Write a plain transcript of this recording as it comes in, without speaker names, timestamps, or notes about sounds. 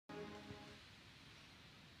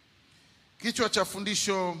Kichwa cha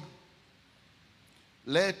fundisho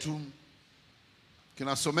letu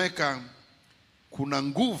kinasomeka kuna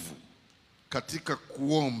nguvu katika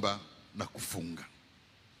kuomba na kufunga.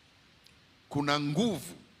 Kuna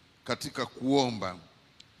nguvu katika kuomba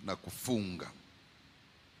na kufunga.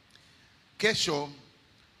 Kesho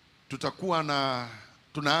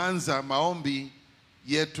tunaanza maombi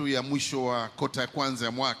yetu ya mwisho wa kota ya kwanza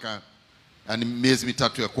ya mwaka, yani miezi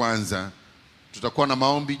mitatu ya kwanza. Tutakuwa na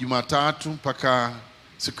maombi Jumatatu mpaka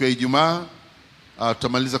siku ya Ijumaa.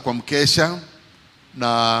 Tutamaliza kwa mkesha,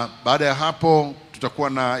 na baada ya hapo tutakuwa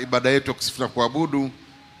na ibada yetu ya kusifu na kuabudu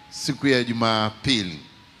siku ya Jumapili.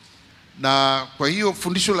 Na kwa hiyo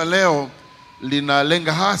fundisho la leo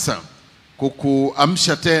linalenga hasa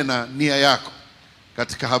kukuamsha tena nia yako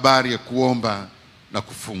katika habari ya kuomba na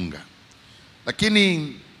kufunga.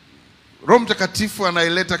 Lakini Roho Mtakatifu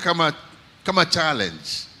anaileta kama challenge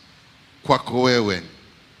kwako wewe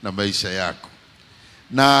na maisha yako.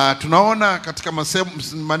 Na tunaona katika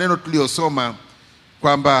maneno tuliyosoma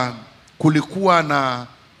kwamba kulikuwa na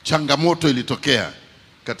changamoto ilitokea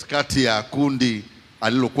katikati ya kundi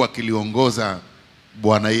alilokuwa kiliongoza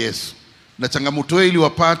Bwana Yesu. Na changamoto hiyo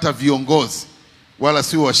iliwapata viongozi, wala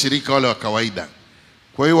sio washirika wale wa kawaida.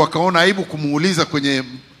 Kwa hiyo wakaona aibu kumuuliza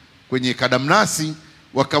kwenye kadamnasi,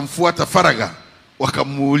 wakamfuata faraga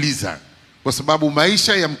wakamuuliza, kwa sababu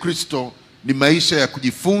maisha ya Mkristo ni maisha ya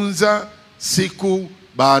kujifunza siku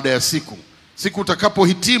baada ya siku. Siku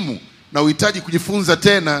utakapohitimu na uhitaji kujifunza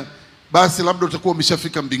tena, basi labda utakuwa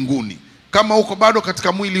umeshafika mbinguni. Kama uko bado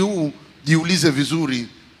katika mwili huu, jiulize vizuri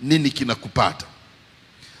nini kinakupata.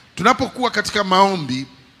 Tunapokuwa katika maombi,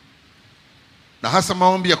 na hasa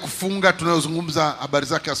maombi ya kufunga tunayozungumza habari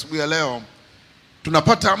zake asubuhi ya leo,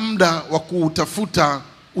 tunapata muda wa kuutafuta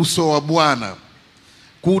uso wa Bwana.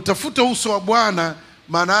 Kuutafuta uso wa Bwana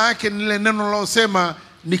maana yake ni ile neno linalosema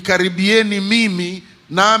nikaribieni mimi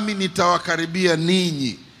nami nitawakaribia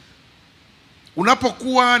ninyi.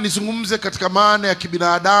 Unapokuwa nizungumze katika maana ya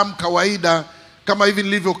kibinadamu kawaida, kama hivi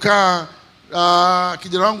nilivyokaa,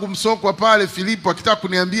 kijana wangu Msokwa pale Filipo akitaka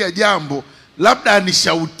kuniambia jambo, labda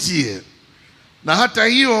anishautie. Na hata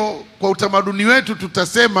hiyo kwa utamaduni wetu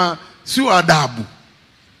tutasema sio adabu.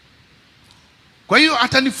 Kwa hiyo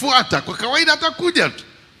atanifuata kwa kawaida, atakuja tu,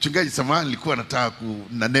 mchungaji samahani, nilikuwa nataka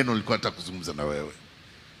na neno nilikuwa nataka kuzungumza na wewe.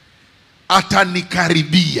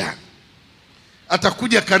 Atanikaribia,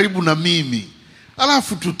 atakuja karibu na mimi,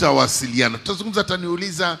 alafu tutawasiliana, tutazungumza,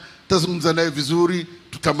 ataniuliza, tutazungumza naye vizuri,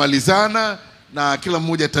 tutamalizana na kila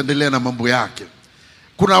mmoja ataendelea na mambo yake.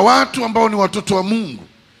 Kuna watu ambao ni watoto wa Mungu,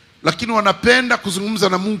 lakini wanapenda kuzungumza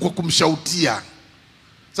na Mungu kwa kumshautia.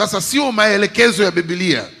 Sasa sio maelekezo ya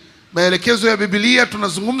Biblia. Maelekezo ya Biblia,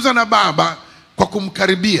 tunazungumza na Baba kwa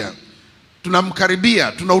kumkaribia.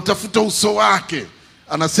 Tunamkaribia, tunautafuta uso wake.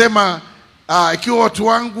 Anasema ikiwa watu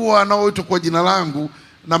wangu wanaoitwa kwa jina langu,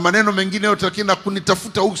 na maneno mengine yote, lakini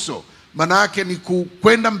kunitafuta uso, maana yake ni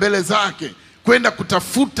kwenda mbele zake, kwenda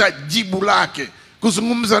kutafuta jibu lake,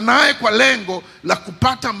 kuzungumza naye kwa lengo la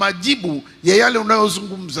kupata majibu ya yale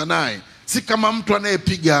unayozungumza naye, si kama mtu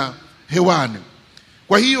anayepiga hewani.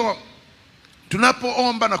 Kwa hiyo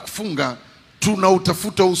tunapoomba na kufunga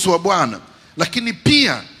tunautafuta uso wa Bwana. Lakini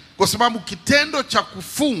pia kwa sababu kitendo cha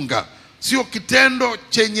kufunga sio kitendo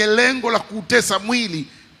chenye lengo la kuutesa mwili,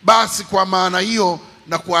 basi kwa maana hiyo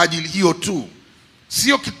na kwa ajili hiyo tu,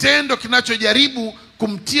 sio kitendo kinachojaribu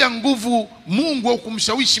kumtia nguvu Mungu au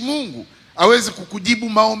kumshawishi Mungu aweze kukujibu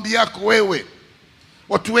maombi yako wewe.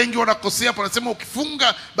 Watu wengi wanakosea hapo, wanasema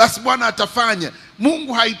ukifunga basi Bwana atafanya.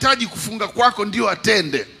 Mungu hahitaji kufunga kwako ndio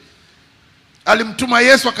atende. Alimtuma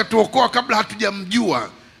Yesu akatuokoa kabla hatujamjua.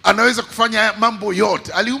 Anaweza kufanya mambo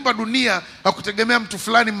yote. Aliumba dunia, hakutegemea mtu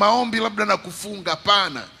fulani maombi labda na kufunga,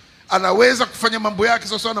 pana. Anaweza kufanya mambo yake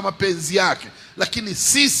sawa na mapenzi yake. Lakini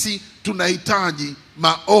sisi tunahitaji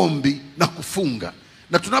maombi na kufunga.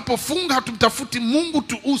 Na tunapofunga hatumtafuti Mungu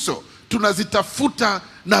tu uso, tunazitafuta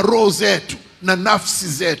na roho zetu na nafsi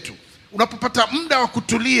zetu. Unapopata muda wa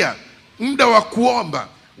kutulia, muda wa kuomba,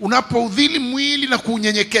 unapoudhili mwili na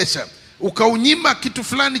kuunyenyekesha, ukaunyima kitu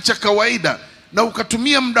fulani cha kawaida, na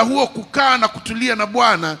ukatumia muda huo kukaa na kutulia na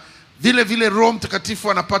Bwana, vile vile Roho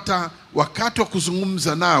Mtakatifu anapata wakati wa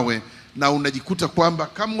kuzungumza nawe, na unajikuta kwamba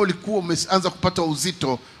kama ulikuwa umeanza kupata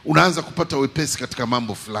uzito, unaanza kupata wepesi katika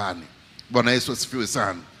mambo fulani. Bwana Yesu asifiwe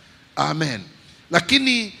sana. Amen.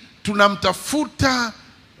 Lakini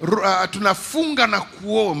tunafunga na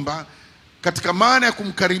kuomba katika maana ya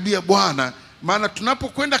kumkaribia Bwana, maana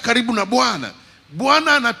tunapokwenda karibu na Bwana,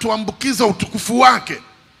 Bwana anatuambukiza utukufu wake.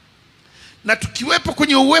 Na tukiwepo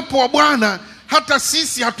kwenye uwepo wa Bwana, hata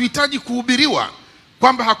sisi hatuhitaji kuhubiriwa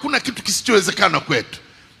kwamba hakuna kitu kisichowezekana kwetu.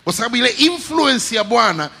 kwa sababu ile influence ya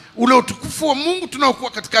Bwana, ule utukufu wa Mungu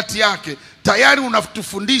tunaokuwa katikati yake, tayari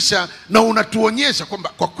unatufundisha na unatuonyesha kwamba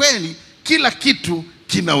kwa kweli kila kitu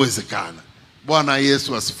kinawezekana. Bwana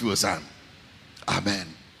Yesu asifiwe sana. Amen.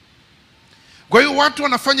 Kwa hiyo watu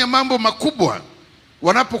wanafanya mambo makubwa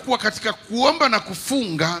wanapokuwa katika kuomba na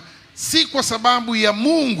kufunga, si kwa sababu ya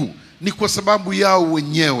Mungu, ni kwa sababu yao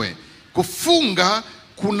wenyewe. Kufunga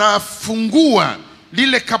kunafungua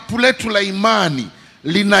lile kapu letu la imani,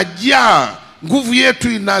 linajaa, nguvu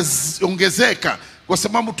yetu inaongezeka kwa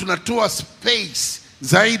sababu tunatoa space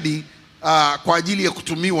zaidi kwa ajili ya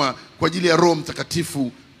kutumiwa, kwa ajili ya Roho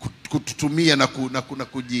Mtakatifu kututumia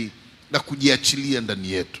na kujiachilia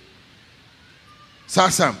ndani yetu.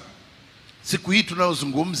 Sasa siku hii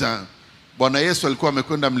tunayozungumza, Bwana Yesu alikuwa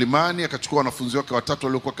amekwenda mlimani, akachukua wanafunzi wake watatu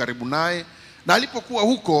waliokuwa karibu naye, na alipokuwa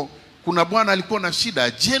huko, kuna bwana alikuwa na shida,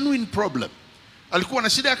 genuine problem. Alikuwa na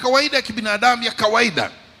shida ya kawaida ya kibinadamu, ya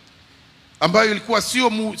kawaida, ambayo ilikuwa sio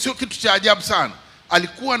kitu cha ajabu sana.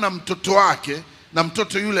 Alikuwa na mtoto wake, na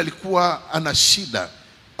mtoto yule alikuwa ana shida,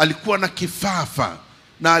 alikuwa na kifafa,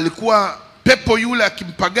 na alikuwa pepo yule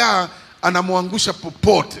akimpagaa anamwangusha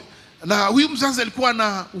popote. Na huyu mzazi alikuwa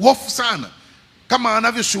na hofu sana, kama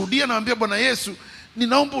anavyoshuhudia, anamwambia Bwana Yesu,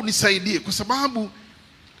 ninaomba unisaidie, kwa sababu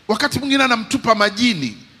wakati mwingine anamtupa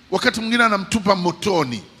majini, wakati mwingine anamtupa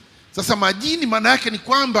motoni. Sasa majini maana yake ni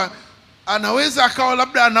kwamba anaweza akawa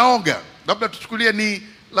labda anaoga, labda tuchukulie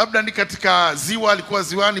labda ni katika ziwa, alikuwa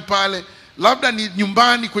ziwani pale, labda ni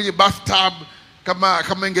nyumbani kwenye bathtub,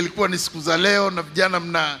 kama ingelikuwa ni siku za leo na vijana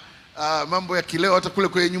mna mambo ya kileo hata kule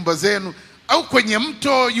kwenye nyumba zenu, au kwenye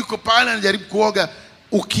mto, yuko pale anajaribu kuoga.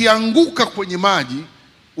 Ukianguka kwenye maji,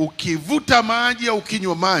 ukivuta maji au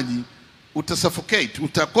ukinywa maji, utasuffocate,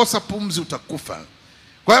 utakosa pumzi, utakufa.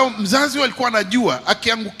 Kwa hiyo mzazi alikuwa anajua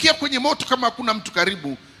akiangukia kwenye moto, kama hakuna mtu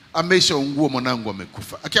karibu, ameshaungua, mwanangu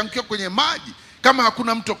amekufa. Akiangukia kwenye maji, kama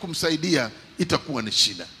hakuna mtu kumsaidia, itakuwa ni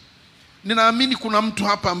shida. Ninaamini kuna mtu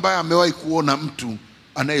hapa ambaye amewahi kuona mtu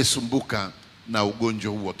anayesumbuka na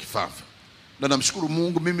ugonjwa huu wa kifafa. Na namshukuru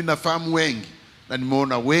Mungu, mimi nafahamu wengi na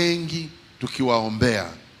nimeona wengi tukiwaombea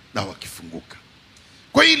na wakifunguka.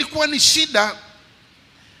 Kwa hiyo ilikuwa ni shida,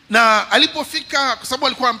 na alipofika, kwa sababu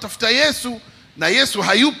alikuwa anamtafuta Yesu na Yesu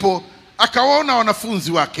hayupo, akawaona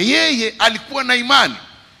wanafunzi wake. Yeye alikuwa na imani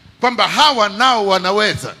kwamba hawa nao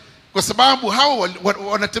wanaweza, kwa sababu hawa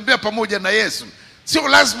wanatembea pamoja na Yesu. Sio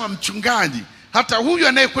lazima mchungaji, hata huyu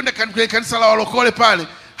anayekwenda kwenye kanisa la walokole pale,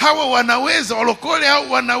 hawa wanaweza, walokole hao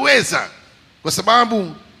wanaweza, kwa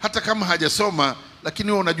sababu hata kama hajasoma, lakini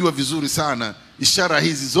wewe unajua vizuri sana ishara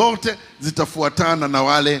hizi zote zitafuatana na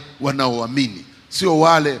wale wanaoamini, sio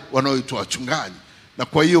wale wanaoitwa wachungaji. Na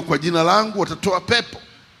kwa hiyo kwa jina langu watatoa pepo,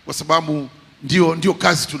 kwa sababu ndio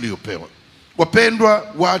kazi tuliyopewa. Wapendwa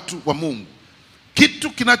watu wa Mungu,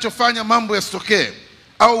 kitu kinachofanya mambo yasitokee,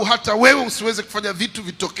 au hata wewe usiweze kufanya vitu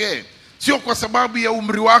vitokee, sio kwa sababu ya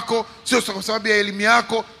umri wako, sio kwa sababu ya elimu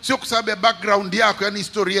yako, sio kwa sababu ya background yako, yani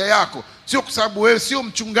historia yako, sio kwa sababu wewe sio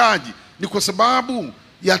mchungaji, ni kwa sababu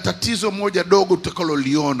ya tatizo moja dogo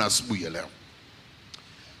tutakaloliona asubuhi ya leo.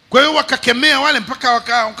 Kwa hiyo wakakemea wale mpaka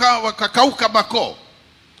wakakauka bako,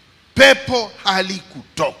 pepo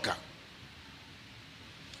halikutoka.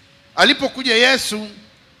 Alipokuja Yesu,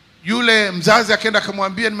 yule mzazi akaenda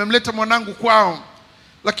akamwambia, nimemleta mwanangu kwao,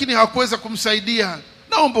 lakini hawakuweza kumsaidia,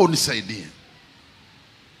 naomba unisaidie.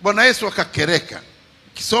 Bwana Yesu akakereka,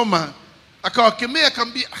 kisoma akawakemea,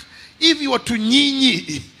 akamwambia, hivi watu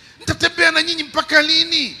nyinyi, nitatembea na nyinyi mpaka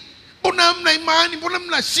lini? Mbona hamna imani? Mbona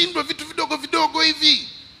mnashindwa vitu vidogo vidogo hivi?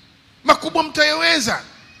 Makubwa mtayaweza.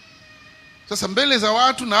 Sasa mbele za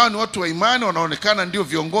watu, na hao ni watu wa imani, wanaonekana ndio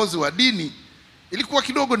viongozi wa dini, ilikuwa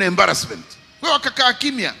kidogo na embarrassment. Kwa hiyo wakakaa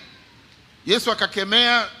kimya. Yesu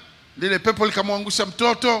akakemea, lile pepo likamwangusha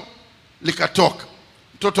mtoto, likatoka.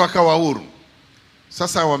 Mtoto akawa huru.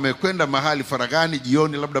 Sasa wamekwenda mahali faragani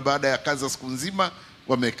jioni, labda baada ya kazi siku nzima,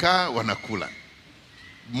 wamekaa wanakula.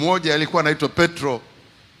 Mmoja alikuwa anaitwa Petro,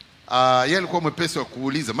 yeye alikuwa mwepesi wa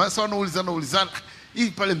kuuliza. Maana sawa wanaulizana,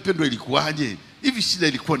 hivi pale mpendwa ilikuwaje? Hivi shida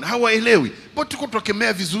ilikuwa na hawaelewi. Mbona tuko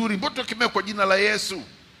tukemea vizuri? Mbona tukemea kwa jina la Yesu?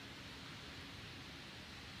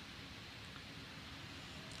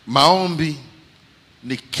 Maombi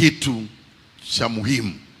ni kitu cha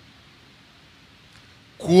muhimu.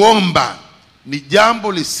 Kuomba ni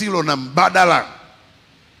jambo lisilo na mbadala.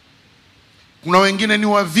 Kuna wengine ni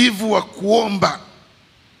wavivu wa kuomba.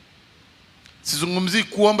 Sizungumzii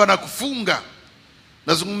kuomba na kufunga,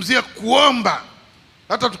 nazungumzia kuomba.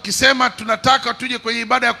 Hata tukisema tunataka tuje kwenye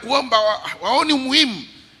ibada ya kuomba, waoni umuhimu,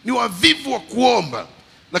 ni wavivu wa kuomba.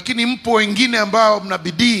 Lakini mpo wengine ambao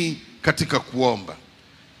mnabidii katika kuomba,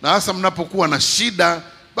 na hasa mnapokuwa na shida,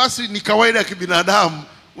 basi ni kawaida ya kibinadamu,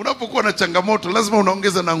 unapokuwa na changamoto lazima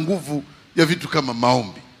unaongeza na nguvu ya vitu kama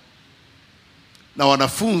maombi. Na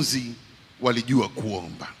wanafunzi walijua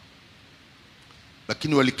kuomba,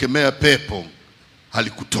 lakini walikemea pepo,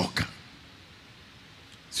 halikutoka.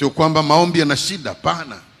 Sio kwamba maombi yana shida,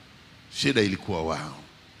 pana. Shida ilikuwa wao.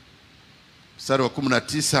 Mstari wa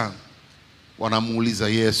 19 wanamuuliza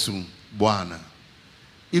Yesu, Bwana,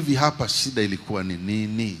 hivi hapa shida ilikuwa ni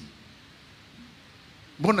nini?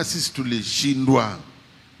 Mbona sisi tulishindwa?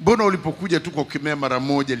 Mbona ulipokuja tu kwa kukemea mara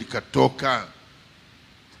moja likatoka?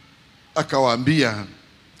 Akawaambia,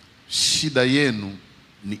 shida yenu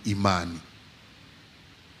ni imani.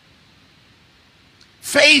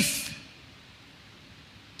 Faith.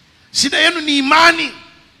 Shida yenu ni imani.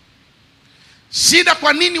 Shida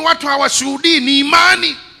kwa nini watu hawashuhudii? Ni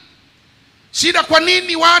imani. Shida kwa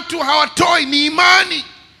nini watu hawatoi? Ni imani.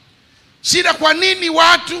 Shida kwa nini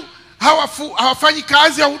watu hawafanyi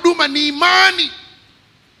kazi ya huduma? Ni imani.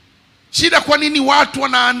 Shida kwa nini watu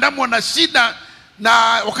wanaandamwa na shida na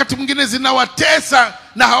wakati mwingine zinawatesa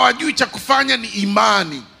na hawajui cha kufanya? Ni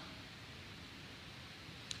imani.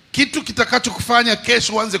 Kitu kitakacho kufanya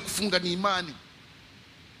kesho uanze kufunga ni imani.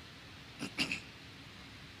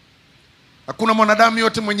 Hakuna mwanadamu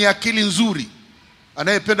yote mwenye akili nzuri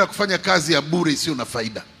anayependa kufanya kazi ya bure isiyo na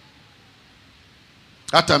faida.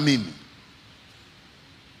 Hata mimi.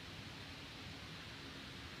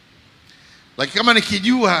 Lakini kama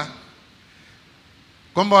nikijua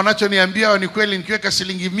kwamba wanachoniambia ni kweli, nikiweka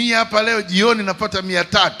shilingi 100 hapa leo jioni napata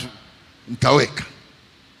 300, nitaweka.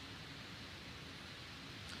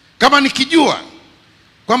 Kama nikijua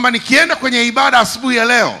kwamba nikienda kwenye ibada asubuhi ya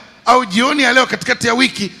leo au jioni ya leo katikati ya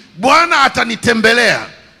wiki Bwana atanitembelea,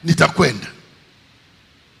 nitakwenda.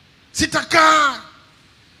 Sitakaa,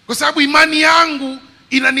 kwa sababu imani yangu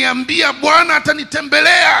inaniambia Bwana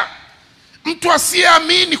atanitembelea. Mtu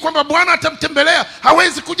asiyeamini kwamba Bwana atamtembelea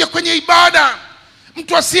hawezi kuja kwenye ibada.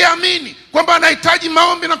 Mtu asiyeamini kwamba anahitaji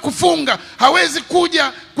maombi na kufunga hawezi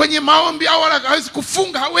kuja kwenye maombi, au hawezi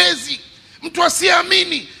kufunga, hawezi. Mtu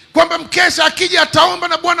asiyeamini kwamba mkesha akija ataomba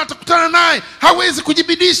na Bwana atakutana naye hawezi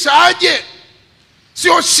kujibidisha aje.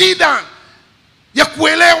 Sio shida ya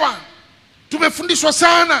kuelewa. Tumefundishwa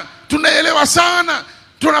sana, tunaelewa sana,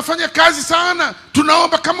 tunafanya kazi sana,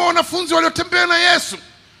 tunaomba kama wanafunzi waliotembea na Yesu,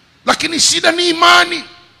 lakini shida ni imani.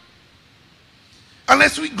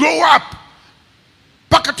 Unless we grow up,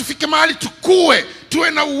 mpaka tufike mahali tukue,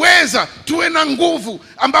 tuwe na uweza, tuwe na nguvu,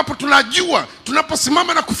 ambapo tunajua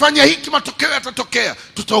tunaposimama na kufanya hiki matokeo yatatokea.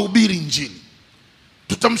 Tutahubiri Injili,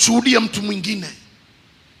 tutamshuhudia mtu mwingine.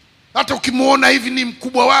 Hata ukimuona hivi ni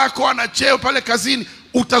mkubwa wako, ana cheo pale kazini,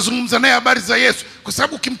 utazungumza naye habari za Yesu, kwa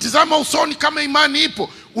sababu ukimtizama usoni kama imani ipo,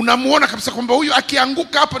 unamuona kabisa kwamba huyu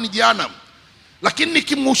akianguka hapa ni jehanamu, lakini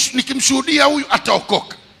nikimshuhudia huyu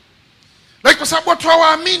ataokoka. Lakini kwa sababu watu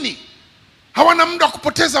hawaamini, hawana muda wa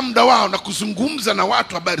kupoteza muda wao na kuzungumza na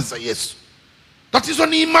watu habari za Yesu. Tatizo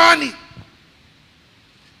ni imani.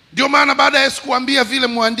 Ndio maana baada ya Yesu kuambia vile,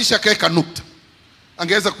 mwandishi akaweka nukta.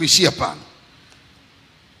 Angeweza kuishia pale,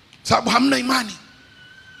 sababu hamna imani.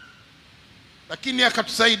 Lakini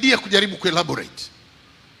akatusaidia kujaribu kuelaborate.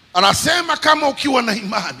 Anasema kama ukiwa na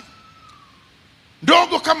imani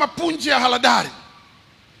ndogo kama punje ya haradali,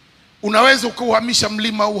 unaweza ukauhamisha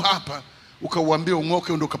mlima huu hapa, ukauambia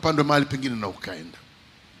ung'oke ndio ukapandwe mahali pengine na ukaenda.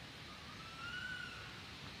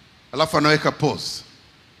 Alafu anaweka pause.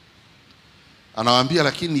 Anawaambia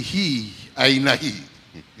lakini hii aina hii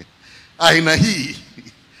aina hii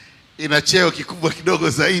ina cheo kikubwa kidogo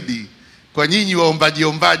zaidi kwa nyinyi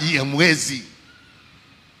waombaji ya mwezi.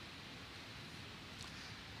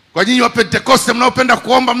 Kwa nyinyi wa Pentekoste mnaopenda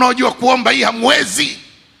kuomba, mnaojua kuomba, hii hamwezi.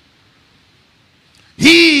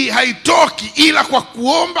 Hii haitoki ila kwa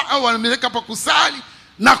kuomba, au ameleka pa kusali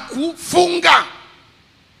na kufunga.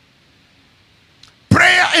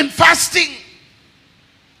 Prayer and fasting.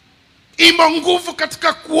 Imo nguvu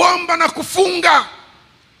katika kuomba na kufunga.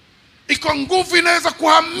 Iko nguvu inaweza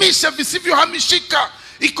kuhamisha visivyohamishika.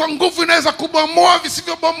 Iko nguvu inaweza kubomoa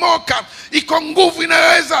visivyobomoka. Iko nguvu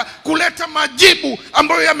inaweza kuleta majibu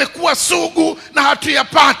ambayo yamekuwa sugu na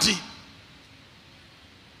hatuyapati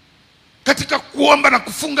katika kuomba na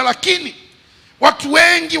kufunga. Lakini watu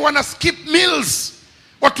wengi wana skip meals.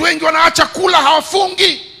 Watu wengi wanaacha kula,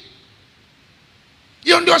 hawafungi.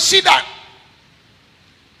 Hiyo ndio shida.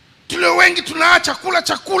 Tulio wengi tunaacha kula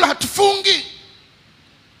chakula, hatufungi.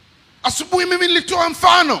 Asubuhi mimi nilitoa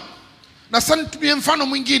mfano, na sasa nitumie mfano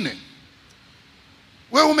mwingine.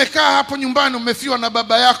 Wewe umekaa hapo nyumbani, umefiwa na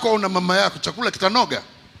baba yako au na mama yako, chakula kitanoga?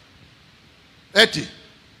 Eti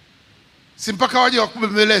si mpaka waje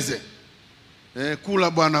wakubembeleze. Kula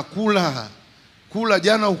bwana, kula. Kula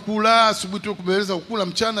jana ukula, asubuhi tu kumeweza ukula,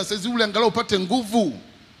 mchana sasa ule angalau upate nguvu.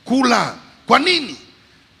 Kula. Kwa nini?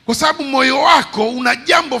 Kwa sababu moyo wako una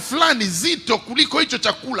jambo fulani zito kuliko hicho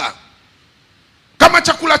chakula. Kama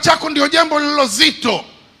chakula chako ndio jambo lilo zito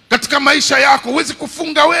katika maisha yako, huwezi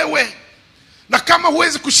kufunga wewe. Na kama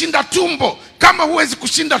huwezi kushinda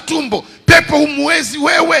tumbo, pepo humwezi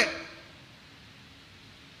wewe.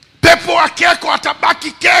 Pepo wa keko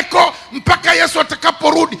atabaki keko mpaka Yesu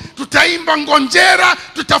atakaporudi. Tutaimba ngonjera,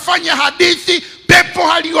 tutafanya hadithi. Pepo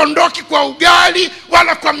haliondoki kwa ugali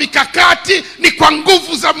wala kwa mikakati, ni kwa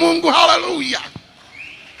nguvu za Mungu. Haleluya!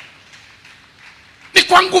 Ni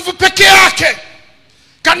kwa nguvu peke yake.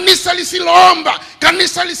 Kanisa lisiloomba,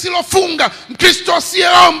 kanisa lisilofunga, Mkristo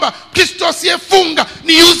asiyeomba, Mkristo asiyefunga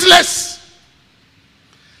ni useless.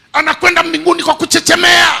 Anakwenda mbinguni kwa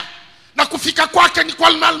kuchechemea, na kufika kwake ni kwa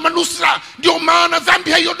almanusra. Ndio maana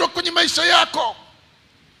dhambi haiondoki kwenye maisha yako.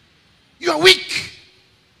 You are weak.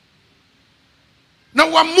 Na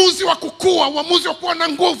uamuzi wa kukua, uamuzi wa kuwa na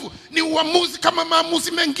nguvu ni uamuzi kama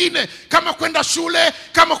maamuzi mengine, kama kwenda shule,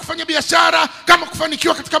 kama kufanya biashara, kama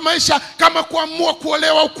kufanikiwa katika maisha, kama kuamua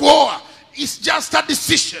kuolewa au kuoa. It's just a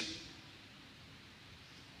decision.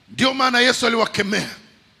 Ndio maana Yesu aliwakemea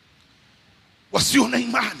wasio na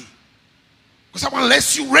imani, kwa sababu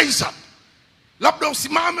unless you raise up, labda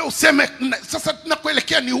usimame useme sasa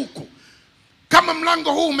tunakoelekea ni huku. Kama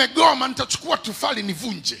mlango huu umegoma, nitachukua tufali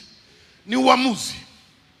nivunje. Ni uamuzi.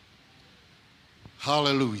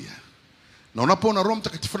 Hallelujah. Na unapoona Roho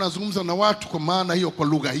Mtakatifu anazungumza na watu kwa maana hiyo, kwa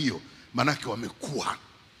lugha hiyo, maana yake wamekuwa.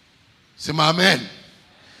 Sema amen.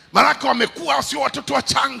 Maana yake wamekuwa, sio watoto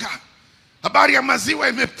wachanga. Habari ya maziwa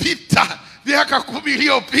imepita. Miaka 10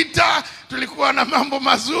 iliyopita tulikuwa na mambo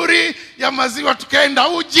mazuri ya maziwa, tukaenda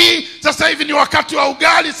uji. Sasa hivi ni wakati wa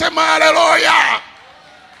ugali. Sema haleluya.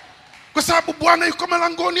 Kwa sababu Bwana yuko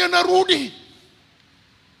malangoni, anarudi.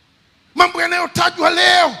 Mambo yanayotajwa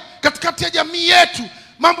leo katikati ya jamii yetu,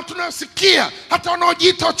 mambo tunayosikia, hata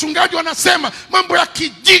wanaojiita wachungaji wanasema mambo ya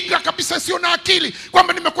kijinga kabisa, sio na akili,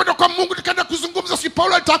 kwamba nimekwenda kwa Mungu nikaenda kuzungumza, si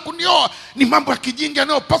Paulo alitaka kunioa. Ni mambo ya kijinga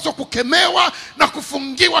yanayopaswa kukemewa na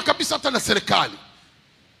kufungiwa kabisa, hata na serikali.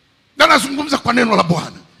 Na nazungumza kwa neno la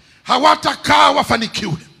Bwana. Hawatakaa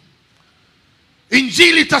wafanikiwe.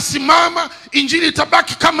 Injili itasimama, injili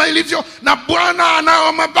itabaki kama ilivyo, na Bwana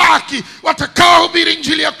anao mabaki watakao hubiri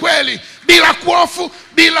injili ya kweli bila kuhofu,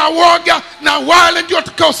 bila woga, na wale ndio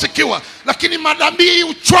watakaosikiwa. Lakini manabii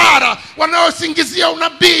uchwara wanaosingizia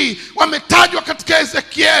unabii, wametajwa katika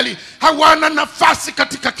Ezekieli, hawana nafasi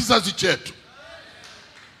katika kizazi chetu.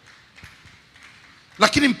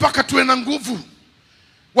 Lakini mpaka tuwe na nguvu,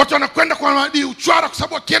 watu wanakwenda kwa manabii uchwara kwa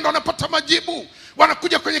sababu wakienda wanapata majibu.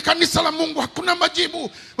 Wanakuja kwenye kanisa la Mungu hakuna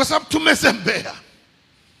majibu, kwa sababu tumezembea.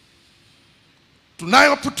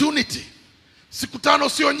 Tunayo opportunity, siku 5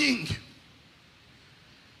 sio nyingi.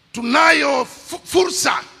 Tunayo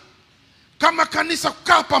fursa kama kanisa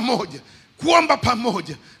kukaa pamoja, kuomba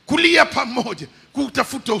pamoja, kulia pamoja,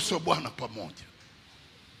 kutafuta uso wa Bwana pamoja.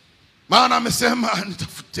 Maana amesema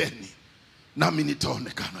nitafuteni nami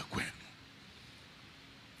nitaonekana kwenu.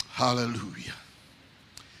 Hallelujah.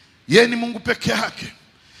 Yeye ni Mungu peke yake.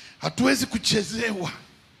 Hatuwezi kuchezewa.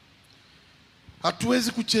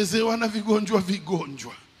 Hatuwezi kuchezewa na vigonjwa.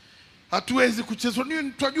 Hatuwezi kuchezewa,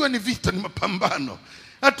 tunajua ni vita, ni mapambano.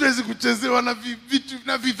 Hatuwezi kuchezewa na vitu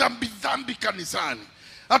na vidhambi kanisani.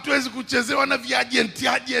 Hatuwezi kuchezewa na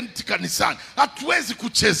viagenti kanisani. Hatuwezi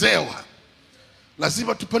kuchezewa.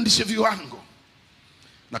 Lazima tupandishe viwango.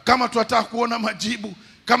 Na kama tunataka kuona majibu,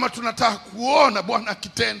 kama tunataka kuona Bwana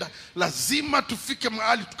akitenda, lazima tufike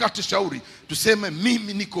mahali tukate shauri, tuseme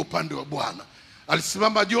mimi niko upande wa Bwana.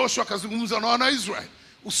 Alisimama Joshua akazungumza na wana wa Israeli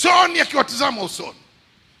usoni, akiwatazama usoni.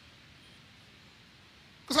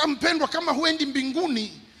 Kwa sababu mpendwa, kama huendi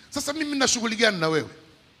mbinguni, sasa mimi nina shughuli gani na wewe?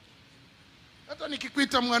 Hata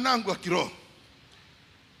nikikuita mwanangu wa kiroho,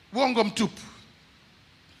 uongo mtupu.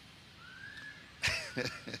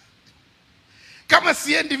 Kama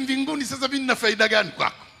siendi mbinguni, sasa mimi nina faida gani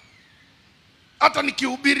kwako? Hata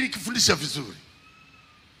nikihubiri, nikifundisha vizuri.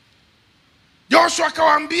 Joshua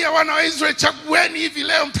akawaambia wana wa Israeli, chagueni hivi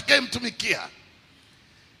leo mtakayemtumikia.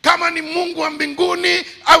 Kama ni Mungu wa mbinguni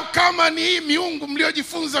au kama ni hii miungu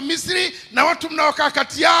mliojifunza Misri na watu mnaokaa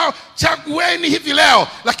kati yao, chagueni hivi leo,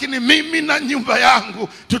 lakini mimi na nyumba yangu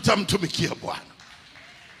tutamtumikia Bwana.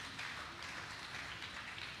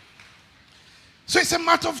 So it's a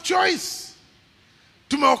matter of choice.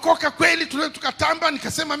 Tumeokoka kweli, tukatamba,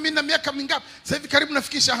 nikasema mimi na miaka mingapi? Sasa hivi karibu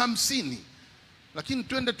nafikisha 50. Lakini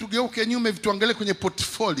twende tugeuke nyuma hivi tuangalie kwenye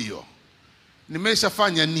portfolio.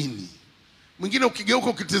 Nimeshafanya nini? Mwingine ukigeuka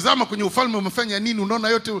ukitazama kwenye ufalme umefanya nini, unaona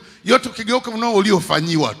yote ukigeuka unaona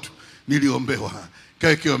uliofanyiwa tu. Niliombewa,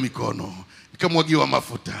 kawekewa mikono, nikamwagiwa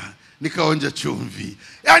mafuta, nikaonja chumvi.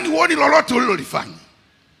 Yaani huoni lolote ulilolifanya.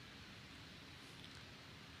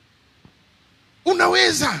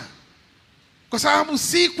 Unaweza, kwa sababu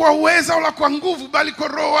si kwa uweza wala kwa nguvu, bali kwa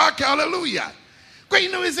Roho wake. Haleluya. Kwa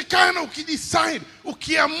inawezekana ukidecide,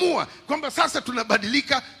 ukiamua kwamba sasa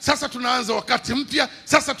tunabadilika, sasa tunaanza wakati mpya,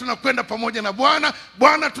 sasa tunakwenda pamoja na Bwana.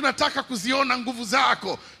 Bwana, tunataka kuziona nguvu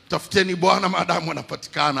zako. Tafuteni Bwana maadamu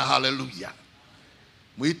anapatikana. Haleluya.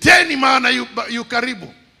 Muiteni maana yu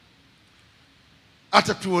karibu,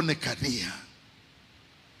 atatuonekania.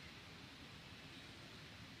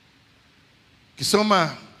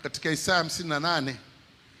 Kisoma katika Isaya 58,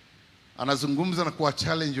 anazungumza na kuwa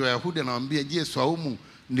challenge Wayahudi, anawaambia, je, saumu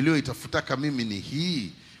niliyoitafutaka mimi ni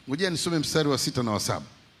hii? Ngoja nisome mstari wa 6 na wa 7.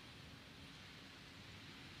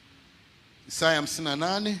 Isaya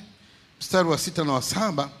 58 mstari wa 6 na wa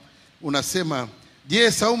 7 unasema,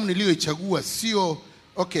 je, saumu niliyoichagua sio...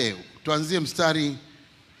 Okay, tuanzie mstari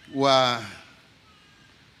wa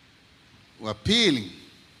 2.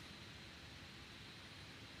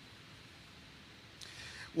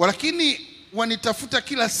 Walakini wanitafuta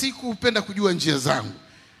kila siku, hupenda kujua njia zangu,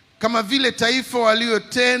 kama vile taifa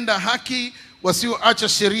waliotenda haki, wasioacha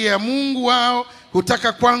sheria ya Mungu wao.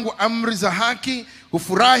 Hutaka kwangu amri za haki,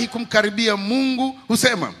 hufurahi kumkaribia Mungu.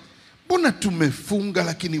 Husema, mbona tumefunga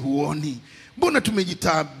lakini huoni? Mbona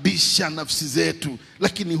tumejitaabisha nafsi zetu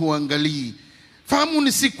lakini huangalii? Fahamu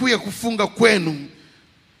ni siku ya kufunga kwenu,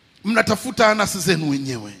 mnatafuta anasa zenu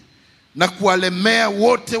wenyewe na kuwalemea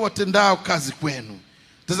wote watendao kazi kwenu.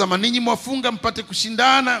 Tazama, ninyi mwafunga mpate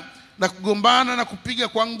kushindana na kugombana na kupiga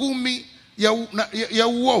kwa ngumi ya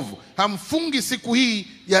uovu. Hamfungi siku hii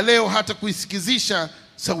ya leo hata kuisikizisha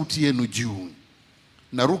sauti yenu juu.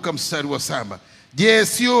 Naruka mstari wa 7. Je,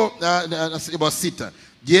 sio wa 6.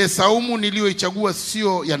 Je, saumu niliyoichagua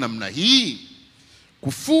sio ya namna hii?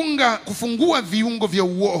 Kufungua viungo vya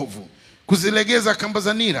uovu, kuzilegeza kamba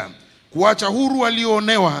za nira, kuacha huru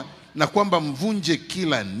walioonewa, na kwamba mvunje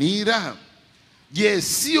kila nira? Je,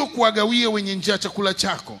 sio kuwagawia wenye njaa chakula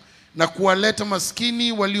chako, na kuwaleta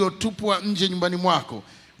maskini waliotupwa nje nyumbani mwako?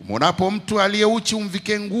 Umonapo mtu aliyeuchi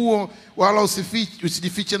umvike nguo, wala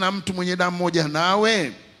usijifiche na mtu mwenye damu moja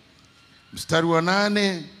nawe. Mstari wa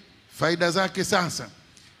 8, faida zake sasa.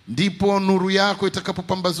 Ndipo nuru yako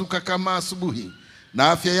itakapopambazuka kama asubuhi,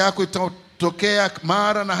 na afya yako itatokea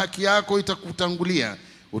mara, na haki yako itakutangulia.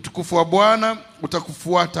 Utukufu wa Bwana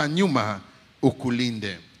utakufuata nyuma,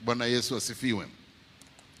 ukulinde. Bwana Yesu asifiwe.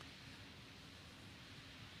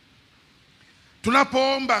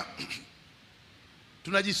 Tunapoomba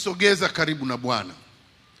tunajisogeza karibu na Bwana.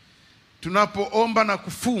 Tunapoomba na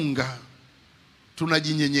kufunga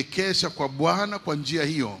tunajinyenyekesha kwa Bwana kwa njia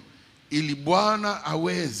hiyo, ili Bwana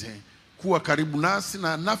aweze kuwa karibu nasi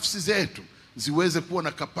na nafsi zetu ziweze kuwa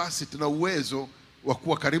na capacity na uwezo wa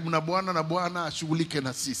kuwa karibu na Bwana, na Bwana ashughulike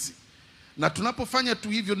na sisi. Na tunapofanya tu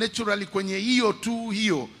hivyo naturally, kwenye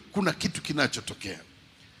hiyo kuna kitu kinachotokea.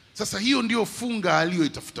 Sasa hiyo ndio funga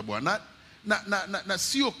aliyoitafuta Bwana, na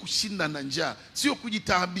sio kushinda na njaa, sio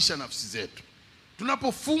kujitaabisha nafsi zetu.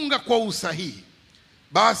 Tunapofunga kwa usahihi,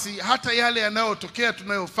 basi hata yale yanayotokea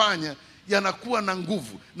tunayofanya yanakuwa na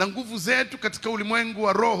nguvu, na nguvu zetu katika ulimwengu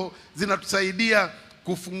wa roho zinatusaidia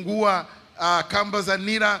kufungua kamba za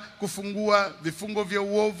nira, kufungua vifungo vya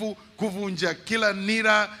uovu, kuvunja kila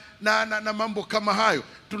nira na mambo kama hayo.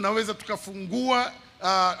 Tunaweza tukafungua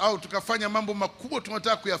au tukafanya mambo makubwa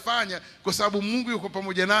tunataka kuyafanya, kwa sababu Mungu yuko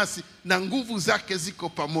pamoja nasi na nguvu zake ziko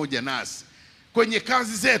pamoja nasi. Kwenye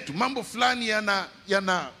kazi zetu mambo fulani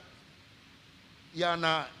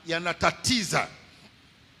yanatatiza.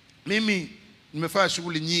 Mimi nimefanya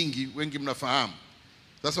shughuli nyingi, wengi mnafahamu.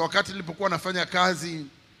 Sasa wakati nilipokuwa nafanya kazi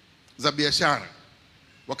za biashara,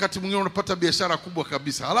 wakati mwingine unapata biashara kubwa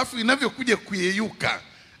kabisa, halafu inavyokuja kuyeyuka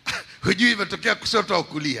hujui imetokea kushoto au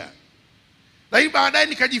kulia. Lakini baadaye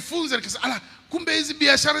nikajifunza, nikasema kumbe hizi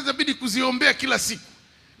biashara zinabidi kuziombea kila siku.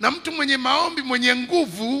 Na mtu mwenye maombi, mwenye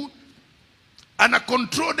nguvu, ana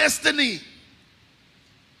control destiny.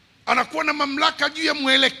 Anakuwa na mamlaka juu ya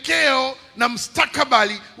mwelekeo na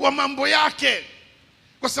mustakabali wa mambo yake.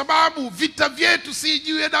 Kwa sababu vita vyetu si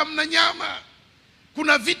juu ya damu na nyama.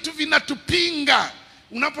 Kuna vitu vinatupinga.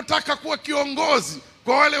 Unapotaka kuwa kiongozi,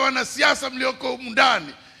 kwa wale wanasiasa mlioko humu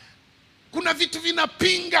ndani, kuna vitu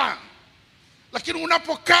vinapinga. Lakini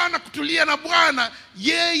unapokaa na kutulia na Bwana,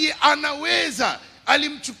 yeye anaweza.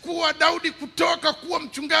 Alimchukua Daudi kutoka kuwa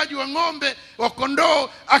mchungaji wa ng'ombe wa kondoo,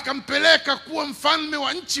 akampeleka kuwa mfalme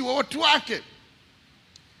wa nchi wa watu wake.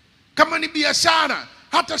 Kama ni biashara,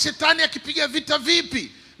 hata shetani akipiga vita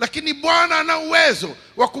vipi, lakini Bwana ana uwezo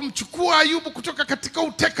wa kumchukua Ayubu kutoka katika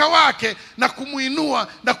uteka wake na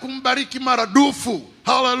kumuinua na kumbariki maradufu.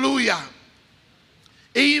 Haleluya,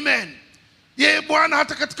 amen. Yeye Bwana,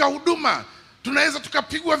 hata katika huduma tunaweza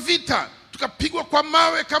tukapigwa vita, tukapigwa kwa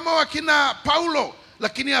mawe kama wakina Paulo,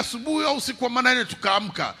 lakini asubuhi au usiku wa manane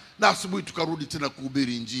tukaamka, na asubuhi tukarudi tena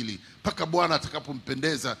kuhubiri Injili mpaka Bwana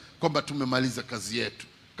atakapompendeza kwamba tumemaliza kazi yetu,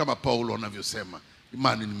 kama Paulo anavyosema,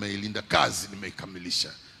 imani nimeilinda, kazi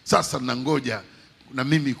nimeikamilisha. Sasa nangoja na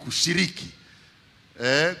mimi kushiriki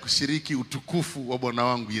utukufu wa Bwana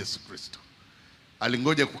wangu Yesu Kristo.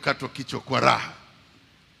 Alingoja kukatwa kichwa kwa raha.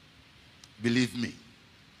 Believe me,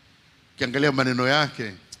 kiangalia maneno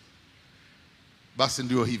yake, basi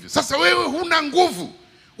ndio hivyo. Sasa wewe huna nguvu,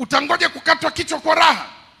 utangoja kukatwa kichwa kwa raha?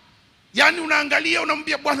 Yaani unaangalia,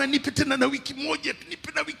 unamwambia Bwana, nipe tena na wiki moja,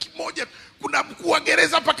 nipe na wiki moja. Kuna mkuu wa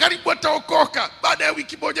gereza hapa karibu ataokoka, baada ya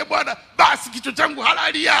wiki moja Bwana, basi kichwa changu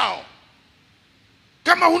halali yao.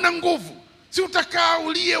 Kama huna nguvu, si utakaa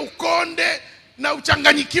ulie, ukonde na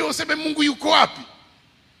uchanganyikiwe, useme Mungu yuko wapi?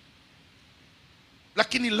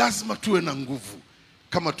 Lakini lazima tuwe na nguvu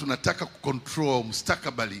kama tunataka kucontrol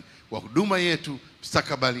mustakabali wa huduma yetu,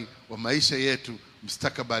 mustakabali wa maisha yetu,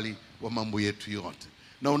 mustakabali wa mambo yetu yote.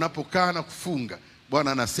 Na unapokaa na kufunga,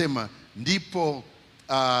 Bwana anasema ndipo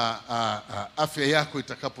afya yako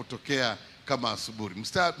itakapotokea kama asubuhi.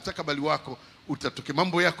 Mustakabali wako utatokea,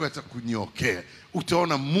 mambo yako yatakunyokea.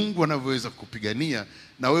 Utaona Mungu anavyoweza kupigania,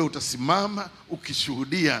 na wewe utasimama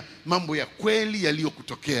ukishuhudia mambo ya kweli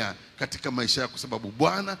yaliyokutokea katika maisha yako, sababu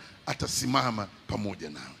Bwana atasimama pamoja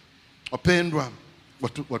nawe. Wapendwa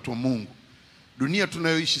watu wa Mungu, dunia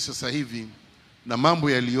tunayoishi sasa hivi na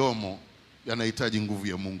mambo yaliyomo yanahitaji nguvu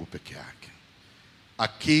ya Mungu peke yake.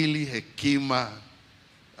 Akili, hekima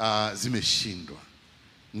zimeshindwa,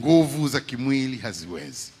 nguvu za kimwili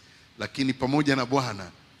haziwezi, lakini pamoja na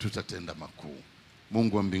Bwana tutatenda makuu.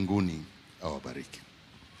 Mungu wa mbinguni awabariki.